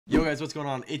Yo guys, what's going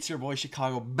on? It's your boy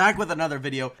Chicago back with another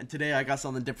video, and today I got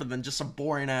something different than just some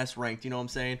boring ass ranked, you know what I'm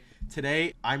saying?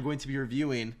 Today I'm going to be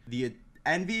reviewing the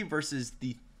Envy versus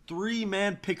the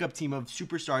three-man pickup team of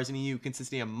superstars in EU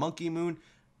consisting of Monkey Moon,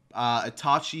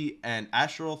 Itachi, and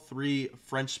Astral, three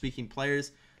French-speaking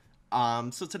players.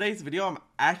 So today's video I'm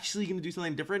actually going to do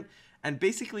something different, and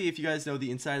basically if you guys know the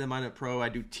inside of the Mind Pro, I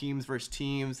do teams versus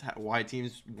teams, why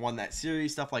teams won that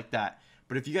series, stuff like that.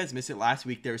 But if you guys missed it last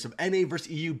week, there was some NA versus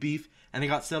EU beef, and it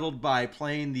got settled by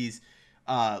playing these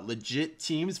legit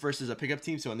teams versus a pickup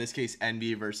team. So in this case,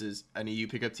 NB versus an EU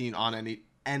pickup team on any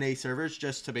NA servers,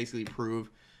 just to basically prove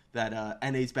that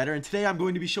NA is better. And today I'm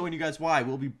going to be showing you guys why.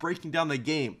 We'll be breaking down the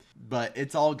game, but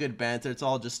it's all good banter. It's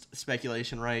all just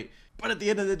speculation, right? But at the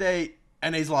end of the day,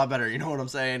 NA's a lot better. You know what I'm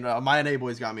saying? My NA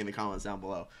boys got me in the comments down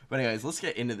below. But anyways, let's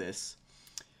get into this.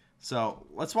 So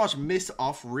let's watch Miss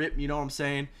off rip. You know what I'm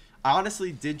saying? I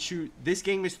honestly did shoot. This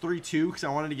game is 3-2 because I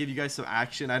wanted to give you guys some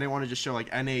action. I didn't want to just show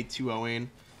like NA 2-0-ing,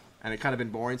 and it kind of been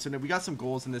boring. So we got some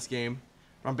goals in this game.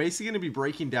 But I'm basically going to be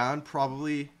breaking down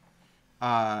probably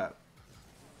why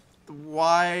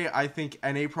I think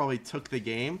NA probably took the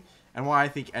game and why I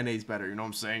think NA is better. You know what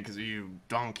I'm saying? Because you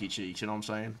donkey cheeks. You know what I'm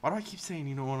saying? Why do I keep saying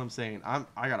you know what I'm saying?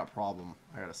 I got a problem.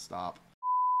 I got to stop.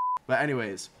 But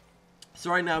anyways. So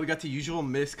right now we got the usual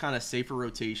Miss kind of safer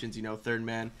rotations, you know, third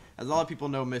man. As a lot of people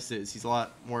know Miss is, he's a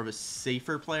lot more of a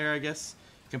safer player, I guess,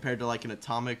 compared to like an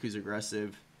Atomic who's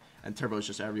aggressive, and Turbo's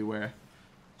just everywhere.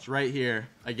 So right here,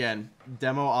 again,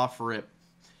 demo off rip.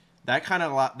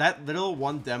 That little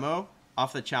one demo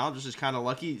off the challenge was just kind of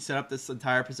lucky, set up this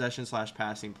entire possession /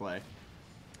 passing play.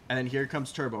 And then here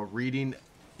comes Turbo, reading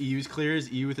EU's clears,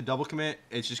 EU with a double commit,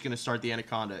 it's just going to start the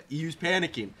Anaconda. EU's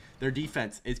panicking, their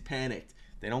defense is panicked.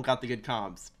 They don't got the good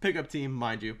comms. Pickup team,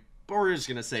 mind you. But we're just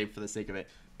going to say for the sake of it.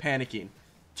 Panicking.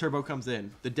 Turbo comes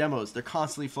in. The demos, they're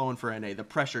constantly flowing for NA. The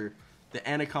pressure, the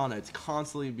Anaconda, it's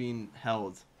constantly being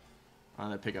held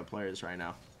on the pickup players right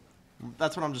now.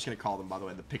 That's what I'm just going to call them, by the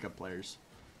way. The pickup players.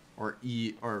 Or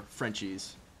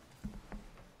Frenchies.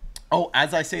 Oh,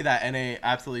 as I say that, NA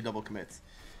absolutely double commits.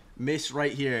 Miss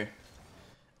right here.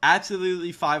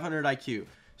 Absolutely 500 IQ.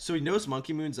 So he knows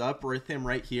Monkey Moon's up with him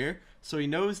right here. So he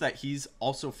knows that he's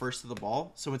also first to the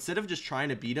ball. So instead of just trying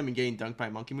to beat him and getting dunked by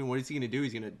Monkey Moon, what is he going to do?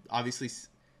 He's going to obviously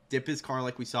dip his car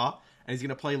like we saw. And he's going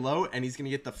to play low, and he's going to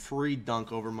get the free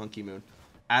dunk over Monkey Moon.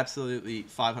 Absolutely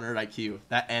 500 IQ.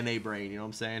 That NA brain, you know what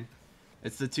I'm saying?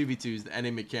 It's the 2v2s, the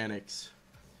NA mechanics.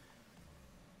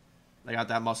 They got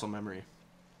that muscle memory.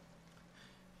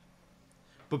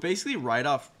 But basically right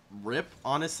off rip,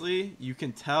 honestly, you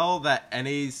can tell that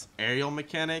NA's aerial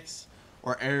mechanics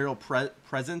or aerial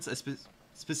presence,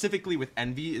 specifically with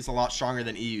Envy, is a lot stronger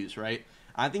than EU's, right?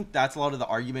 I think that's a lot of the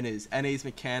argument is NA's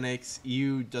mechanics.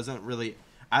 EU doesn't really,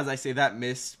 as I say that,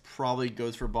 Miss probably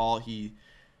goes for ball. He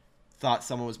thought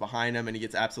someone was behind him, and he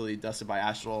gets absolutely dusted by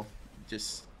Astral.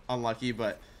 Just unlucky,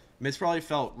 but Miss probably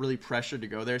felt really pressured to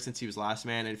go there since he was last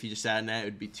man, and if he just sat in that, it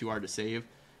would be too hard to save.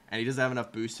 And he doesn't have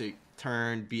enough boost to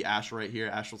turn, beat Astral right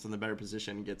here. Astral's in the better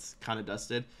position and gets kind of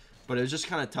dusted. But it was just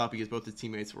kind of tough because both his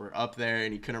teammates were up there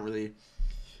and he couldn't really...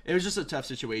 It was just a tough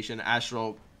situation.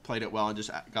 Astral played it well and just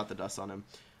got the dust on him.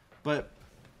 But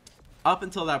up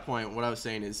until that point, what I was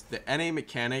saying is the NA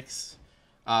mechanics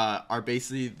are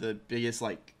basically the biggest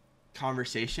like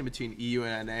conversation between EU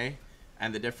and NA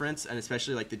and the difference. And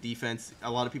especially like the defense.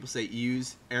 A lot of people say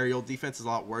EU's aerial defense is a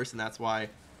lot worse, and that's why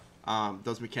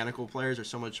those mechanical players are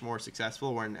so much more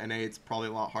successful, where in NA it's probably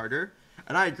a lot harder.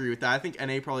 And I agree with that. I think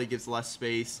NA probably gives less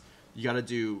space. You got to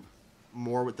do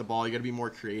more with the ball. You got to be more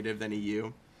creative than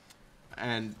EU.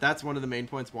 And that's one of the main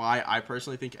points why I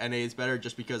personally think NA is better,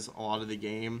 just because a lot of the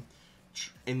game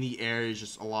in the air is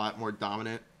just a lot more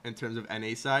dominant in terms of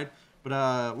NA side.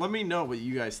 But let me know what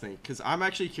you guys think, because I'm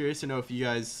actually curious to know if you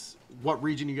guys, what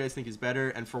region you guys think is better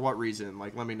and for what reason.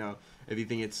 Like, let me know if you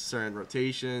think it's certain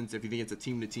rotations, if you think it's a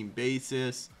team-to-team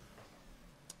basis.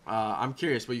 I'm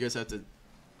curious what you guys have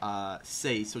to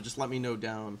say, so just let me know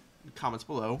down in the comments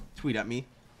below. Tweet at me,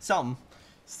 something.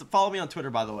 Follow me on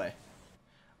Twitter, by the way.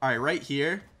 All right, right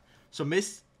here. So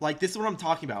Miss, like, this is what I'm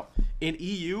talking about. In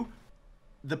EU,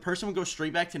 the person would go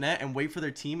straight back to net and wait for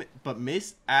their team, but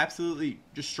Miss absolutely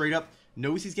just straight up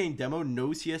knows he's getting demoed,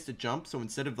 knows he has to jump. So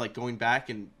instead of like going back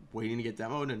and waiting to get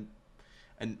demoed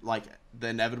and like the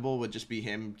inevitable would just be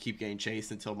him keep getting chased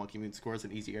until Monkey Moon scores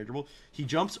an easy air dribble, he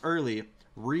jumps early,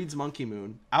 reads Monkey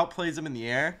Moon, outplays him in the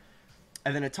air,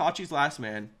 and then Itachi's last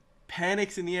man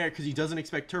panics in the air because he doesn't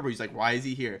expect Turbo. He's like, why is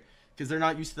he here? Because they're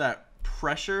not used to that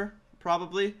pressure,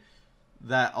 probably,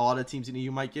 that a lot of teams in EU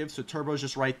might give. So Turbo's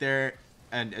just right there,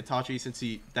 and Itachi, since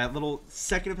that little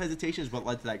second of hesitation is what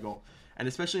led to that goal. And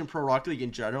especially in Pro Rocket League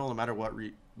in general, no matter what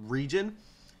region,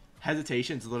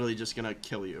 hesitation is literally just going to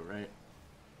kill you, right?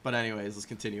 But anyways, let's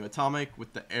continue. Atomic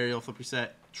with the aerial flip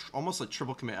reset. Almost a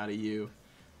triple commit out of you.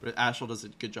 But Astral does a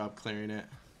good job clearing it.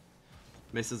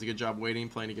 Miss does a good job waiting,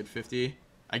 playing a good 50.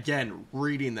 Again,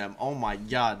 reading them. Oh my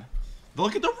god.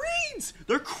 Look at the reads!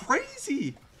 They're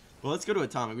crazy! Well, let's go to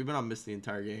Atomic. We've been on Miss the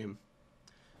entire game.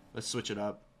 Let's switch it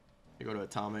up. We go to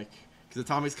Atomic. Because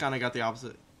Atomic's kind of got the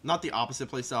opposite. Not the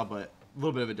opposite playstyle, but a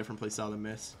little bit of a different playstyle than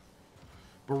Miss.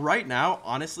 But right now,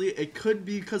 honestly, it could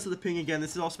be because of the ping again.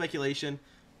 This is all speculation.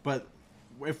 But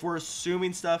if we're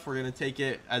assuming stuff, we're going to take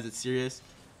it as it's serious.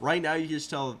 Right now, you can just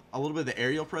tell a little bit of the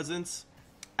aerial presence,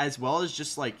 as well as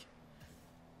just like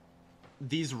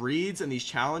these reads and these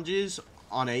challenges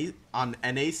on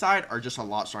NA side are just a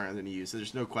lot stronger than EU. So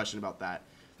there's no question about that.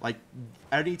 Like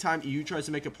anytime EU tries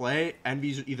to make a play,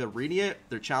 NV's either reading it,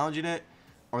 they're challenging it,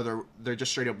 or they're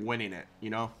just straight up winning it, you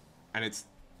know? And it's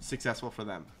successful for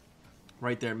them.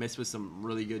 Right there, Miss with some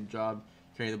really good job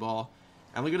carrying the ball.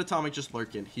 And look at Atomic just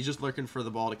lurking. He's just lurking for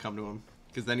the ball to come to him.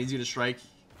 Because then he's going to strike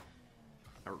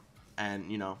and,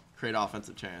 you know, create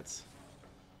offensive chance.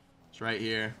 It's right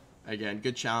here. Again,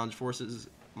 good challenge. Forces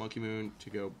Monkey Moon to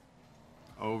go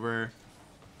over.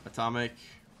 Atomic.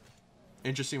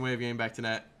 Interesting way of getting back to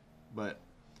net. But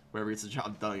whoever gets the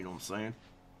job done, you know what I'm saying?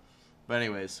 But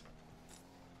anyways.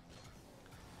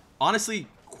 Honestly,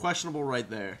 questionable right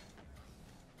there.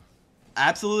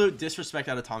 Absolute disrespect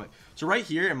out of Atomic. So right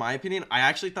here, in my opinion, I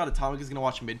actually thought Atomic is going to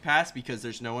watch mid pass because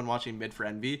there's no one watching mid for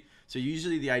Envy. So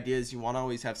usually the idea is you want to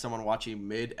always have someone watching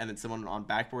mid and then someone on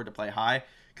backboard to play high.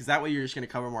 Because that way you're just going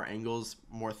to cover more angles.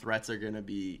 More threats are going to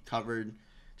be covered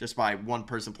just by one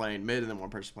person playing mid and then one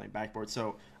person playing backboard.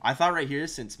 So I thought right here,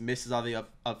 since Miss is on the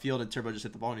upfield and Turbo just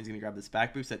hit the ball and he's going to grab this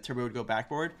back boost, that Turbo would go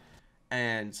backboard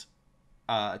and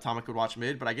Atomic would watch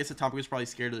mid. But I guess Atomic was probably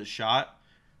scared of the shot.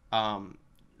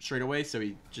 Straight away, so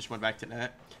he just went back to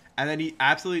net. And then he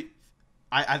absolutely,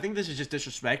 I think this is just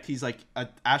disrespect. He's like,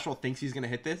 Astral thinks he's going to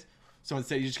hit this, so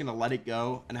instead he's just going to let it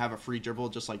go and have a free dribble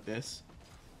just like this.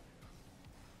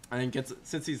 And then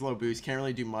since he's low boost, can't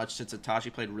really do much since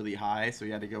Itachi played really high, so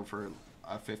he had to go for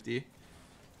a 50.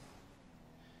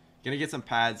 Gonna get some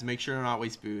pads, make sure to not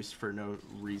waste boost for no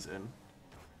reason.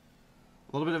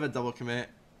 A little bit of a double commit.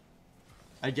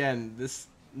 Again, this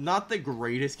not the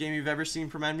greatest game you've ever seen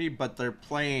from Envy, but they're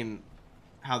playing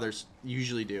how they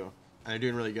usually do. And they're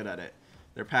doing really good at it.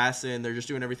 They're passing, they're just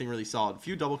doing everything really solid. A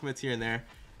few double commits here and there.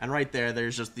 And right there,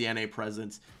 there's just the NA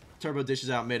presence. Turbo dishes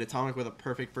out mid. Atomic with a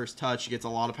perfect first touch. He gets a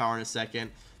lot of power in a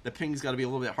second. The ping's got to be a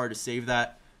little bit hard to save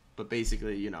that. But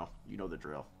basically, you know the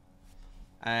drill.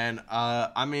 And,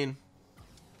 I mean,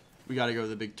 we got to go to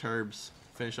the big turbs.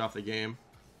 Finish off the game.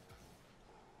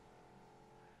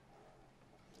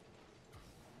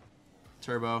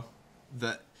 Turbo,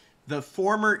 the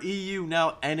former EU,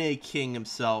 now NA king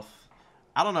himself.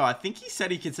 I don't know. I think he said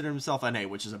he considered himself NA,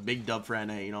 which is a big dub for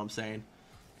NA. You know what I'm saying?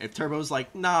 If Turbo's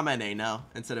like, nah, I'm NA now,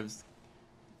 instead of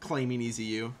claiming he's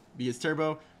EU, because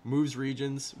Turbo moves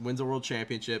regions, wins a world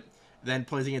championship, then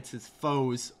plays against his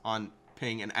foes on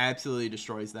ping and absolutely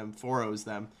destroys them, 4-0s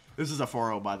them. This is a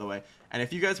 4-0, by the way. And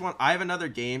if you guys want, I have another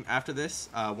game after this,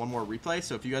 one more replay.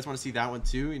 So if you guys want to see that one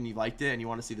too, and you liked it, and you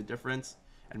want to see the difference,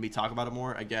 and me talk about it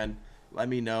more, again, let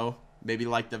me know. Maybe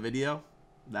like the video.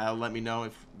 That'll let me know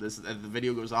if the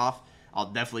video goes off. I'll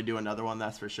definitely do another one,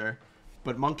 that's for sure.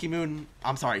 But Monkey Moon,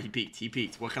 I'm sorry, he peaked. He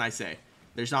peaked. What can I say?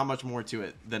 There's not much more to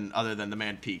it other than the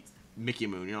man peaked. Mickey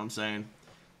Moon, you know what I'm saying?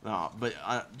 No, but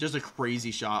just a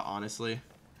crazy shot, honestly.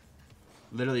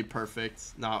 Literally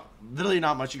perfect. Literally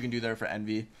not much you can do there for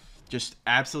Envy. Just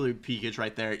absolute peakage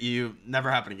right there. EU, never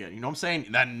happen again. You know what I'm saying?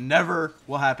 That never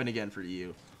will happen again for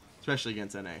EU. Especially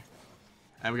against NA.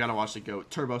 And we got to watch the GOAT.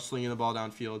 Turbo slinging the ball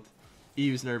downfield.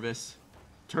 EU's nervous.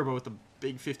 Turbo with the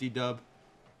big 50 dub.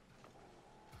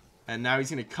 And now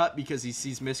he's going to cut because he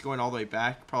sees Miss going all the way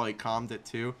back. Probably calmed it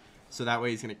too. So that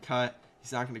way he's going to cut.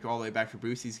 He's not going to go all the way back for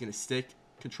boost. He's going to stick,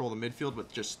 control the midfield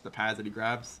with just the pads that he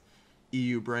grabs.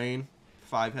 EU brain.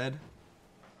 5 head.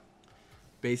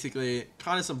 Basically,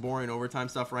 kind of some boring overtime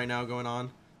stuff right now going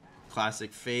on.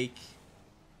 Classic fake.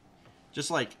 Just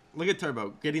like, look at Turbo,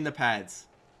 getting the pads.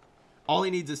 All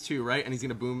he needs is 2, right? And he's going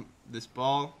to boom this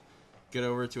ball. Get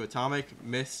over to Atomic.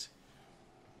 Miss.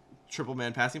 Triple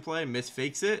man passing play. Miss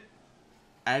fakes it.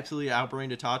 Absolutely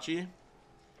outbrained Itachi.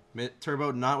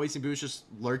 Turbo not wasting boost, just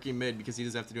lurking mid because he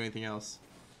doesn't have to do anything else.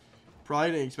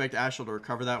 Probably didn't expect Astral to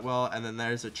recover that well. And then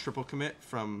there's a triple commit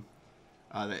from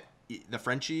the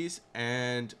Frenchies.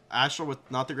 And Astral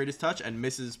with not the greatest touch. And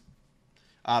Miss's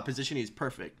positioning is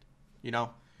perfect. You know?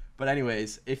 But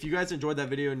anyways, if you guys enjoyed that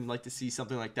video and you'd like to see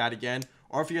something like that again,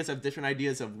 Or if you guys have different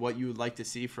ideas of what you would like to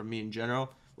see from me in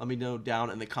general, let me know down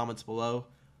in the comments below.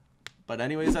 But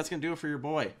anyways, that's going to do it for your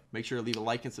boy. Make sure to leave a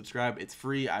like and subscribe. It's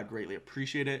free. I'd greatly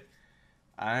appreciate it.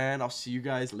 And I'll see you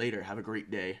guys later. Have a great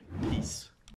day. Peace.